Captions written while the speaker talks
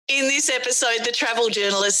In this episode, the travel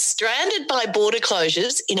journalist stranded by border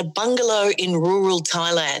closures in a bungalow in rural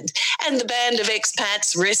Thailand and the band of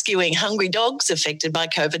expats rescuing hungry dogs affected by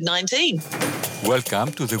COVID-19.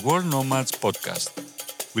 Welcome to the World Nomads Podcast.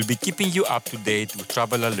 We'll be keeping you up to date with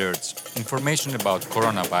travel alerts, information about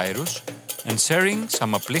coronavirus, and sharing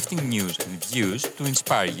some uplifting news and views to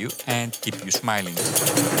inspire you and keep you smiling.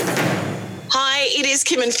 Hi, it is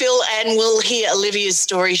Kim and Phil, and we'll hear Olivia's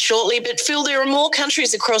story shortly. But Phil, there are more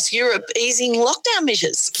countries across Europe easing lockdown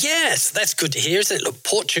measures. Yes, that's good to hear, isn't it? Look,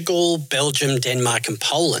 Portugal, Belgium, Denmark and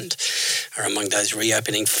Poland are among those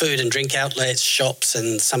reopening food and drink outlets, shops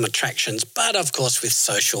and some attractions, but of course with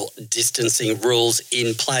social distancing rules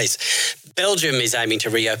in place. Belgium is aiming to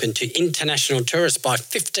reopen to international tourists by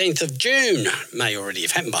 15th of June. May already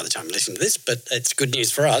have happened by the time you listen to this, but it's good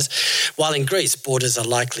news for us. While in Greece, borders are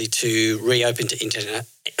likely to reopen to international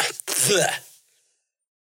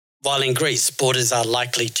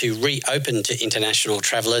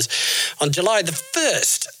travellers on July the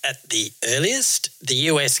 1st at the earliest. The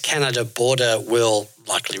US-Canada border will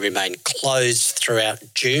likely remain closed throughout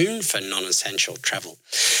June for non-essential travel.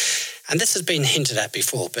 And this has been hinted at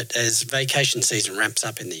before, but as vacation season ramps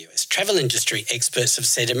up in the US, travel industry experts have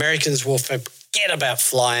said Americans will forget about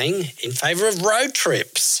flying in favour of road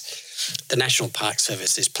trips. The National Park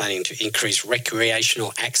Service is planning to increase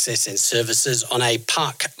recreational access and services on a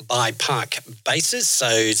park-by-park basis,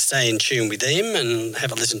 so stay in tune with them and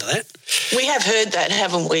have a listen to that. We have heard that,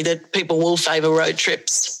 haven't we, that people will favour road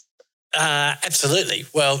trips? Absolutely.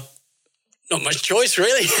 Well, not much choice,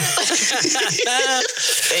 really.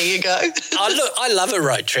 There you go. I love a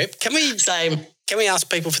road trip. Same. Can we ask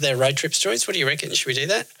people for their road trip stories? What do you reckon? Should we do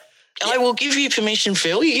that? I will give you permission,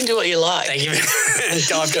 Phil. You can do what you like. Thank you.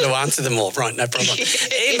 I've got to answer them all. Right, no problem.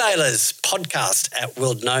 Email us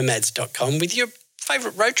podcast@worldnomads.com with your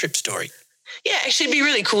favourite road trip story. Yeah, actually it'd be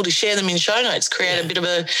really cool to share them in show notes, create a bit of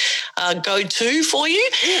a go-to for you.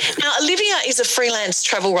 Yeah. Now, Olivia is a freelance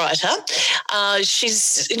travel writer.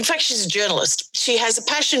 She's a journalist. She has a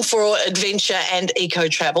passion for adventure and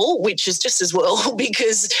eco-travel, which is just as well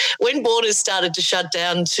because when borders started to shut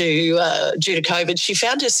down due to COVID, she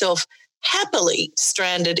found herself happily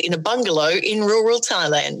stranded in a bungalow in rural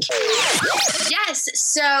Thailand. Yes,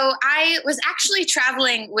 so I was actually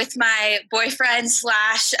traveling with my boyfriend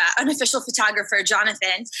 / unofficial photographer,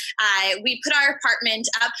 Jonathan. We put our apartment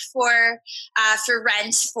up for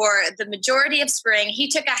rent for the majority of spring. He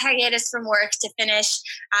took a hiatus from work to finish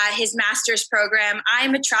his master's program.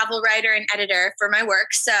 I'm a travel writer and editor for my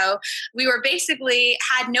work, so we were basically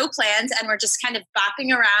had no plans and we're just kind of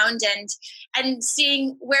bopping around and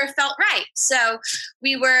seeing where it felt right. So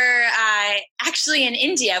we were actually in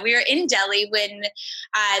India. We were in Delhi when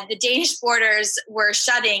the Danish borders were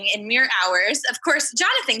shutting in mere hours. Of course,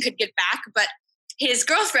 Jonathan could get back, but his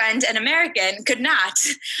girlfriend, an American, could not.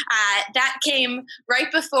 That came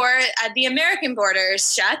right before the American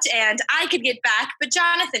borders shut, and I could get back, but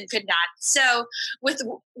Jonathan could not. So with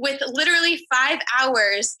literally 5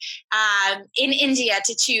 hours in India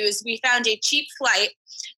to choose, we found a cheap flight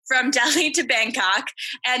from Delhi to Bangkok.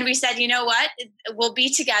 And we said, you know what, we'll be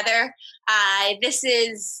together.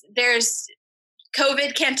 There's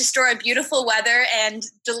COVID can't destroy beautiful weather and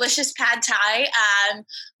delicious pad thai.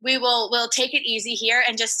 We'll take it easy here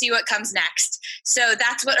and just see what comes next. So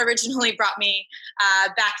that's what originally brought me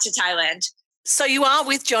back to Thailand. So you are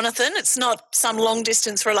with Jonathan. It's not some long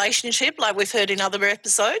distance relationship like we've heard in other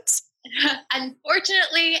episodes.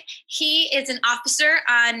 Unfortunately, he is an officer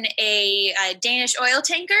on a Danish oil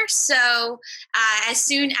tanker. So as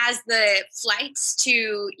soon as the flights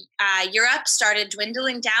to Europe started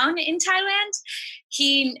dwindling down in Thailand,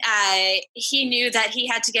 he knew that he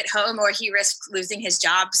had to get home or he risked losing his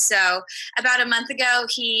job. So about a month ago,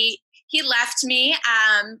 he left me,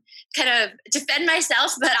 kind of defend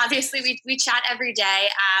myself, but obviously we chat every day.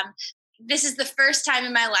 This is the first time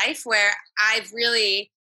in my life where I've really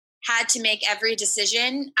had to make every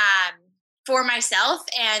decision for myself,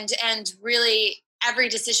 and really every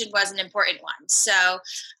decision was an important one. So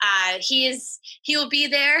he will be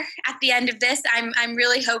there at the end of this. I'm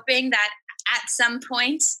really hoping that at some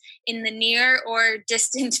point in the near or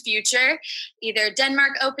distant future, either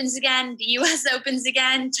Denmark opens again, the US opens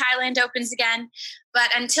again, Thailand opens again. But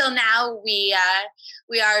until now, we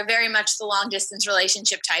are very much the long-distance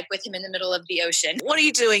relationship type with him in the middle of the ocean. What are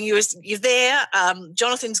you doing? You're there.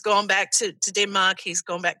 Jonathan's gone back to Denmark. He's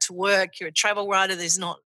gone back to work. You're a travel writer. There's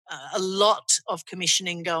not a lot of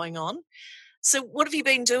commissioning going on. So what have you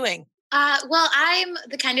been doing? Well, I'm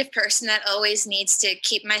the kind of person that always needs to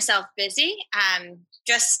keep myself busy,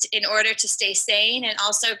 just in order to stay sane, and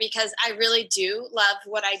also because I really do love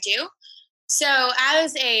what I do. So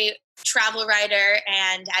as a travel writer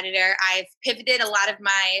and editor, I've pivoted a lot of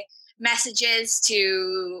my messages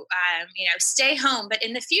to, stay home, but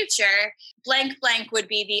in the future, blank would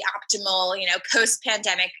be the optimal,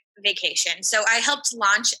 post-pandemic vacation. So I helped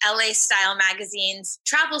launch LA Style Magazine's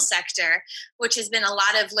travel sector, which has been a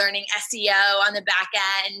lot of learning SEO on the back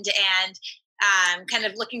end and kind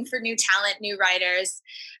of looking for new talent, new writers.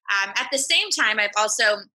 At the same time, I've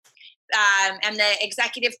also am the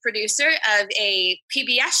executive producer of a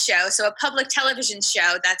PBS show, so a public television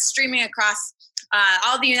show that's streaming across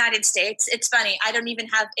all the United States. It's funny, I don't even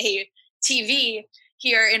have a TV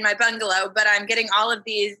here in my bungalow, but I'm getting all of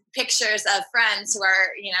these pictures of friends who are,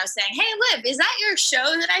 saying, "Hey, Liv, is that your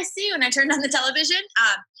show that I see when I turn on the television?"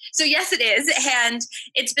 So yes, it is. And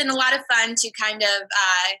it's been a lot of fun to kind of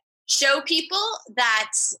show people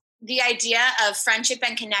that the idea of friendship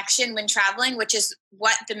and connection when traveling, which is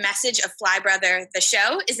what the message of Fly Brother, the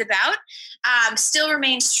show, is about, still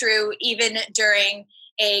remains true even during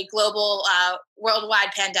a global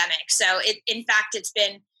worldwide pandemic. So in fact,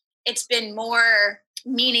 it's been more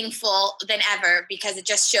meaningful than ever because it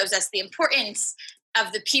just shows us the importance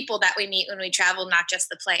of the people that we meet when we travel, not just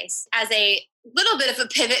the place. As a little bit of a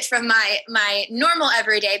pivot from my normal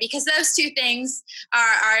everyday, because those two things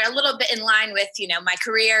are a little bit in line with, my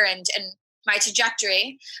career and my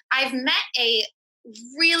trajectory. I've met a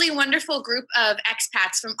really wonderful group of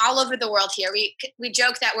expats from all over the world here. We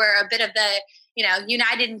joke that we're a bit of the,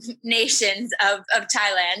 United Nations of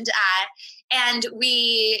Thailand. And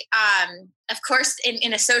we, of course,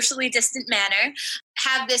 in a socially distant manner,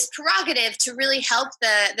 have this prerogative to really help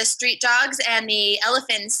the street dogs and the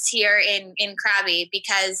elephants here in Krabi,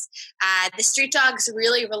 because the street dogs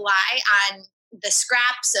really rely on the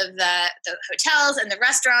scraps of the hotels and the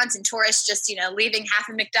restaurants and tourists just, leaving half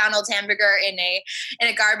a McDonald's hamburger in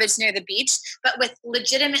a garbage near the beach. But with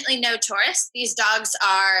legitimately no tourists, these dogs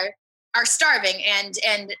are starving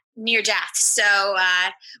and near death. So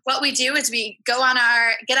what we do is we get on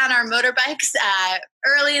our motorbikes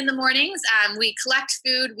early in the mornings. We collect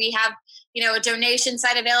food. We have, a donation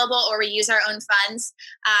site available, or we use our own funds.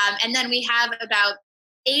 And then we have about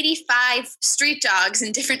 85 street dogs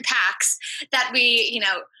in different packs that we,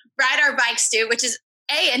 ride our bikes to, which is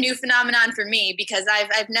a new phenomenon for me because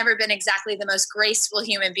I've never been exactly the most graceful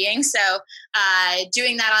human being. So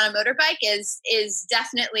doing that on a motorbike is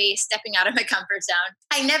definitely stepping out of my comfort zone.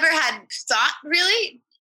 I never had thought really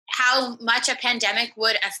how much a pandemic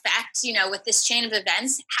would affect, with this chain of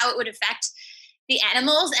events, how it would affect the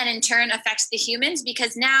animals and in turn affects the humans,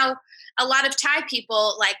 because now a lot of Thai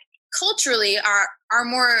people, like, culturally are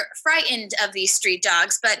more frightened of these street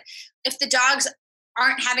dogs. But if the dogs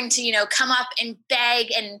aren't having to, come up and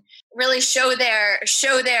beg and really show their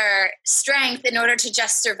strength in order to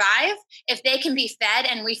just survive, if they can be fed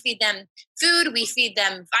and we feed them food, we feed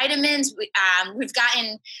them vitamins,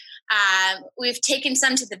 we've taken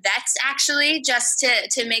some to the vets actually just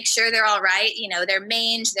to make sure they're all right, their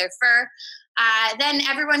mange, their fur, then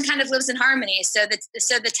everyone kind of lives in harmony. So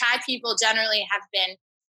the Thai people generally have been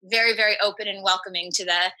very, very open and welcoming to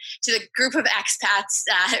the group of expats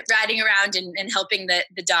riding around and helping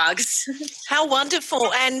the dogs. How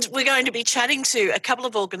wonderful. And we're going to be chatting to a couple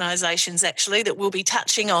of organisations actually that will be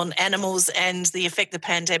touching on animals and the effect the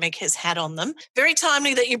pandemic has had on them. Very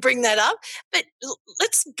timely that you bring that up. But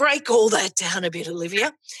let's break all that down a bit,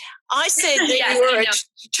 Olivia. I said that Yes, you were a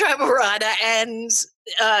travel writer and,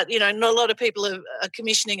 not a lot of people are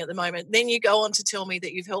commissioning at the moment. Then you go on to tell me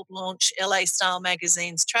that you've helped launch LA Style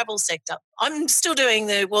Magazine's travel sector. I'm still doing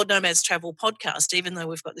the World Nomads Travel Podcast, even though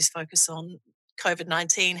we've got this focus on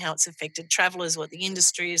COVID-19, how it's affected travellers, what the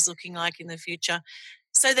industry is looking like in the future.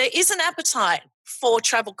 So there is an appetite for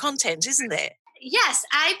travel content, isn't there? Yes,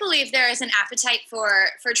 I believe there is an appetite for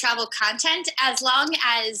travel content as long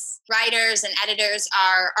as writers and editors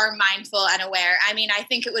are mindful and aware. I mean, I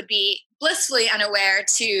think it would be blissfully unaware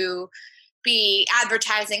to be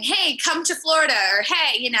advertising, "Hey, come to Florida," or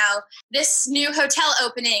 "Hey, this new hotel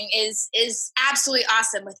opening is absolutely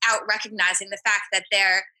awesome," without recognizing the fact that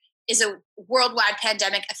there is a worldwide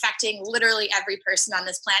pandemic affecting literally every person on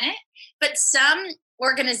this planet. But some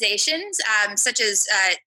organizations, such as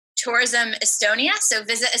Tourism Estonia, so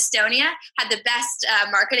Visit Estonia, had the best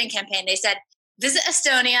marketing campaign. They said, "Visit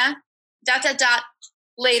Estonia, ...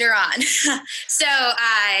 later on." So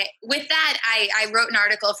with that, I wrote an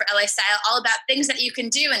article for LA Style all about things that you can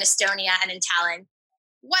do in Estonia and in Tallinn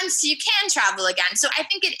once you can travel again. So I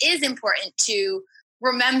think it is important to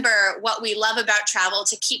remember what we love about travel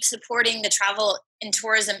to keep supporting the travel and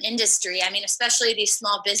tourism industry. I mean, especially these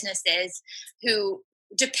small businesses who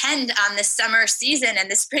depend on the summer season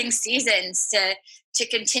and the spring seasons to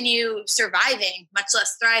continue surviving, much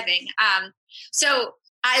less thriving. So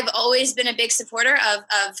I've always been a big supporter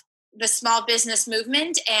of the small business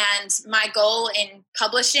movement, and my goal in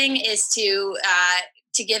publishing is to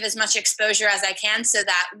give as much exposure as I can, so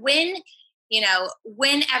that when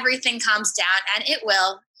everything comes down, and it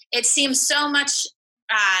will, it seems so much,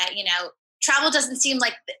 travel doesn't seem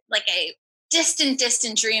like a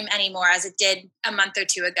distant dream anymore as it did a month or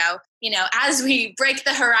two ago. As we break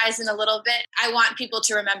the horizon a little bit, I want people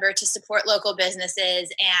to remember to support local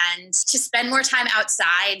businesses and to spend more time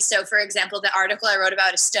outside. So, for example, the article I wrote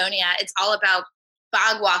about Estonia, it's all about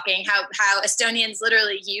bog walking, how Estonians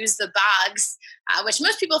literally use the bogs, which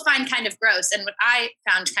most people find kind of gross, and what I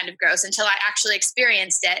found kind of gross until I actually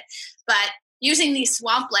experienced it. But using these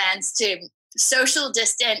swamplands to social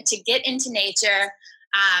distance, to get into nature,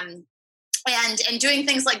 and doing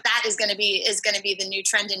things like that is going to be the new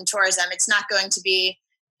trend in tourism. It's not going to be,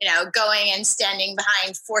 going and standing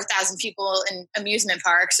behind 4,000 people in amusement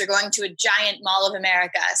parks or going to a giant Mall of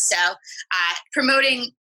America. So promoting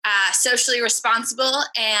socially responsible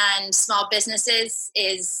and small businesses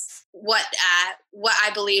is what I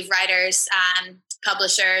believe writers,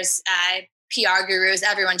 publishers, PR gurus,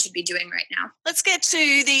 everyone should be doing right now. Let's get to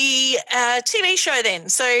the TV show then.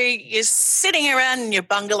 So you're sitting around in your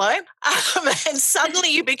bungalow and suddenly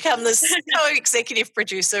you become the co-executive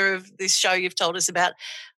producer of this show you've told us about,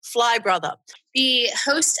 Fly Brother. The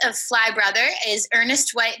host of Fly Brother is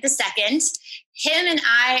Ernest White II. Him and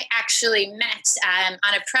I actually met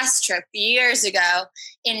on a press trip years ago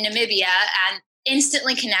in Namibia and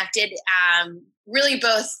instantly connected, really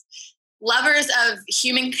both lovers of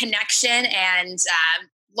human connection and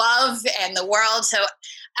love and the world. So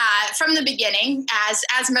from the beginning,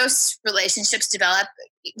 as most relationships develop,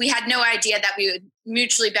 we had no idea that we would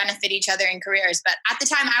mutually benefit each other in careers. But at the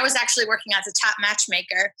time, I was actually working as a top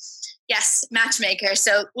matchmaker. Yes, matchmaker.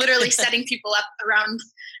 So literally setting people up around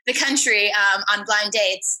the country on blind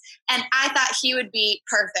dates. And I thought he would be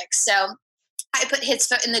perfect. So I put his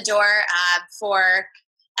foot in the door for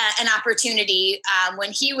an opportunity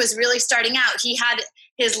when he was really starting out. He had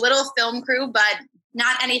his little film crew, but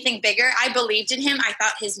not anything bigger. I believed in him. I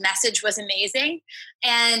thought his message was amazing.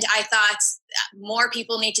 And I thought more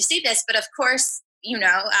people need to see this. But of course,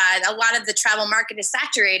 a lot of the travel market is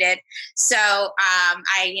saturated. So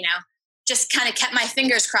I just kind of kept my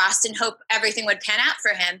fingers crossed and hope everything would pan out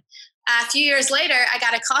for him. A few years later, I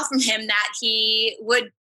got a call from him that he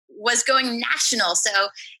was going national. So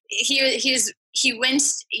he went,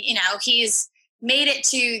 he's made it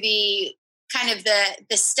to the kind of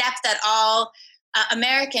the step that all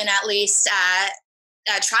American, at least,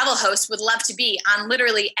 travel hosts would love to be on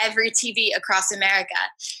literally every TV across America.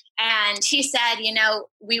 And he said,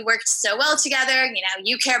 we worked so well together.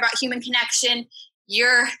 You care about human connection.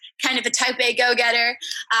 You're kind of a type A go-getter.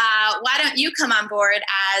 Why don't you come on board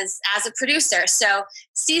as a producer? So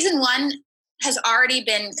season 1 has already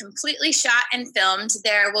been completely shot and filmed.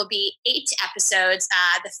 There will be 8 episodes.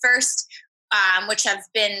 The first, which have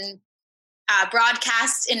been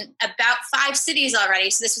broadcast in about 5 cities already.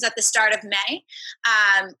 So this was at the start of May.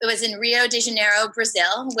 It was in Rio de Janeiro,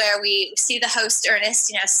 Brazil, where we see the host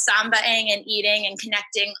Ernest, sambaing and eating and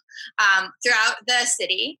connecting throughout the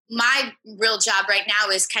city. My real job right now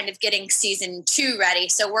is kind of getting season 2 ready.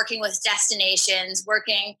 So working with destinations,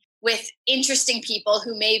 working with interesting people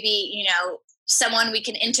who may be, someone we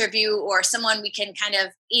can interview or someone we can kind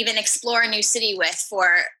of even explore a new city with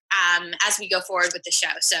for as we go forward with the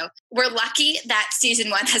show. So we're lucky that season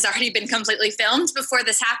 1 has already been completely filmed before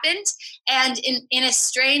this happened. And in a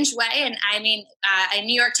strange way, and I mean, a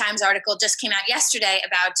New York Times article just came out yesterday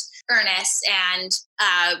about Ernest and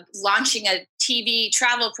launching a TV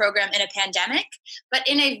travel program in a pandemic. But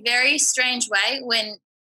in a very strange way, when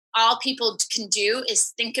all people can do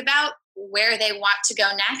is think about where they want to go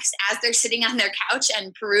next as they're sitting on their couch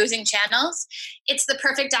and perusing channels, it's the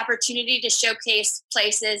perfect opportunity to showcase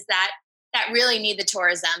places that really need the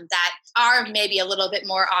tourism, that are maybe a little bit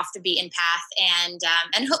more off the beaten path,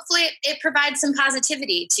 and hopefully it provides some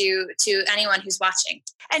positivity to anyone who's watching.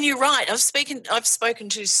 And you're right. I've spoken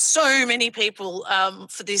to so many people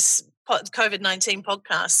for this COVID-19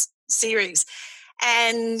 podcast series.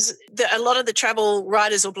 And a lot of the travel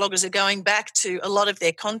writers or bloggers are going back to a lot of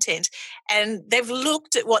their content, and they've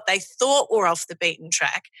looked at what they thought were off the beaten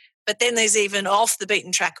track, but then there's even off the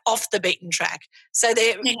beaten track. So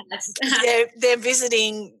they're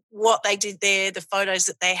visiting what they did there, the photos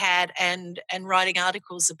that they had, and writing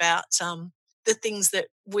articles about the things that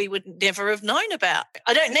we would never have known about.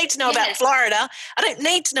 I don't need to know about Florida. I don't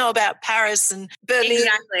need to know about Paris and Berlin,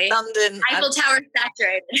 London. Eiffel Tower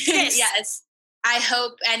saturated. Yes. Yes. I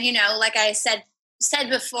hope, and like I said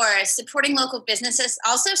before, supporting local businesses,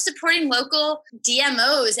 also supporting local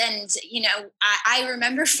DMOs. And, I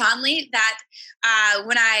remember fondly that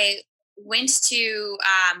when I went to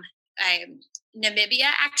Namibia,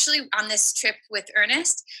 actually, on this trip with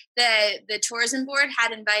Ernest, the tourism board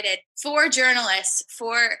had invited 4 journalists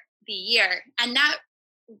for the year. And that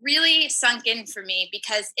really sunk in for me,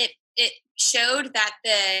 because it showed that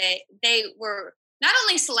they were not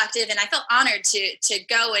only selective, and I felt honored to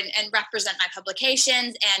go and represent my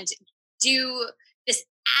publications and do this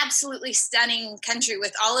absolutely stunning country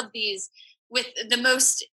with all of these, with the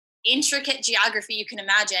most intricate geography you can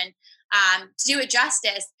imagine, to do it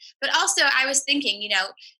justice. But also I was thinking,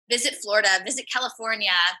 visit Florida, visit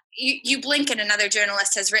California. You blink and another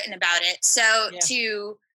journalist has written about it. So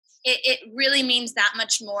it really means that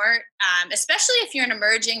much more, especially if you're an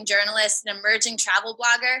emerging journalist, an emerging travel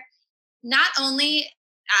blogger, not only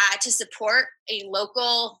to support a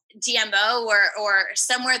local DMO or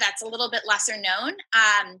somewhere that's a little bit lesser known.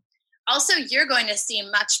 Also, you're going to see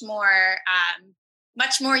much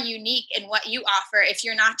more unique in what you offer if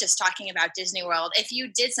you're not just talking about Disney World. If you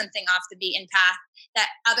did something off the beaten path that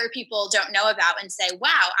other people don't know about and say,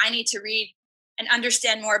 wow, I need to read and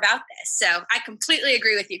understand more about this. So I completely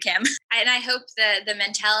agree with you, Kim. And I hope the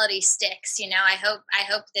mentality sticks. I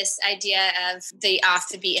hope this idea of the off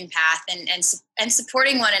the beaten path and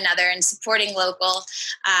supporting one another and supporting local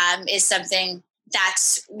is something that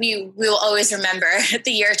we will always remember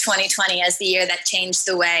the year 2020 as the year that changed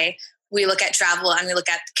the way we look at travel and we look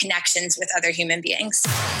at connections with other human beings.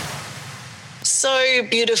 So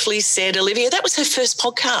beautifully said, Olivia. That was her first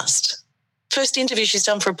podcast. First interview she's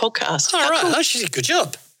done for a podcast. All right. Cool. Oh, she did a good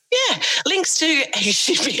job. Yeah. Links to, you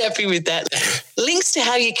should be happy with that. Links to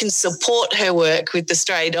how you can support her work with the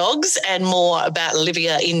stray dogs and more about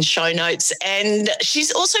Olivia in show notes. And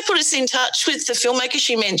she's also put us in touch with the filmmaker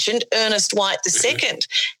she mentioned, Ernest White II,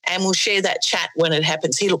 and we'll share that chat when it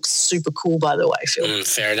happens. He looks super cool, by the way, Phil.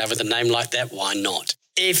 Fair enough. With a name like that, why not?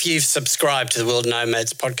 If you've subscribed to the World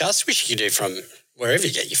Nomads podcast, which you can do from wherever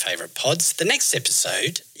you get your favourite pods, the next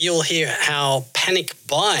episode you'll hear how panic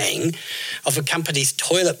buying of a company's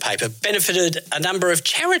toilet paper benefited a number of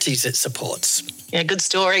charities it supports. Yeah, good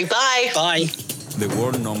story. Bye. Bye. The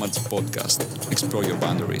World Nomads Podcast. Explore your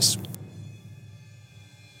boundaries.